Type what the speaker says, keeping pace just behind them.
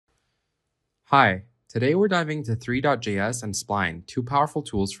Hi, today we're diving into Three.js and Spline, two powerful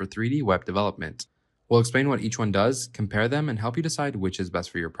tools for 3D web development. We'll explain what each one does, compare them, and help you decide which is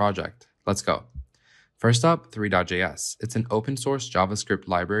best for your project. Let's go. First up, Three.js. It's an open source JavaScript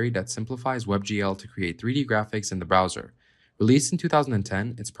library that simplifies WebGL to create 3D graphics in the browser. Released in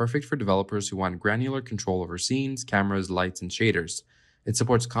 2010, it's perfect for developers who want granular control over scenes, cameras, lights, and shaders. It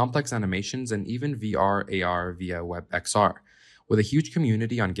supports complex animations and even VR, AR via WebXR. With a huge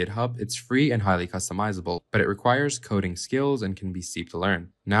community on GitHub, it's free and highly customizable, but it requires coding skills and can be steep to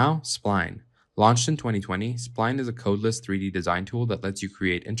learn. Now, Spline. Launched in 2020, Spline is a codeless 3D design tool that lets you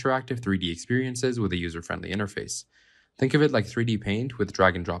create interactive 3D experiences with a user-friendly interface. Think of it like 3D Paint with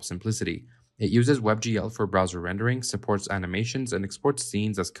drag-and-drop simplicity. It uses WebGL for browser rendering, supports animations, and exports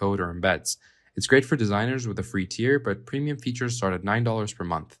scenes as code or embeds. It's great for designers with a free tier, but premium features start at $9 per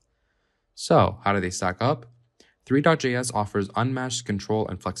month. So, how do they stack up? Three.js offers unmatched control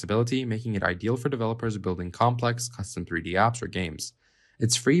and flexibility, making it ideal for developers building complex, custom 3D apps or games.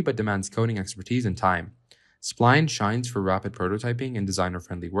 It's free but demands coding expertise and time. Spline shines for rapid prototyping and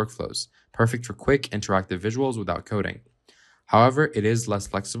designer-friendly workflows, perfect for quick, interactive visuals without coding. However, it is less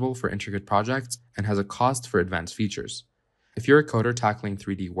flexible for intricate projects and has a cost for advanced features. If you're a coder tackling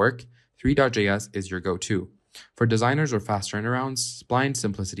 3D work, Three.js is your go-to. For designers or fast turnarounds, Spline's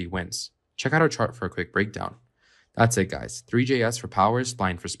simplicity wins. Check out our chart for a quick breakdown. That's it, guys. Three.js for power,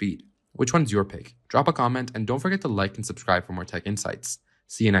 Spline for speed. Which one's your pick? Drop a comment and don't forget to like and subscribe for more tech insights.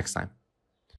 See you next time.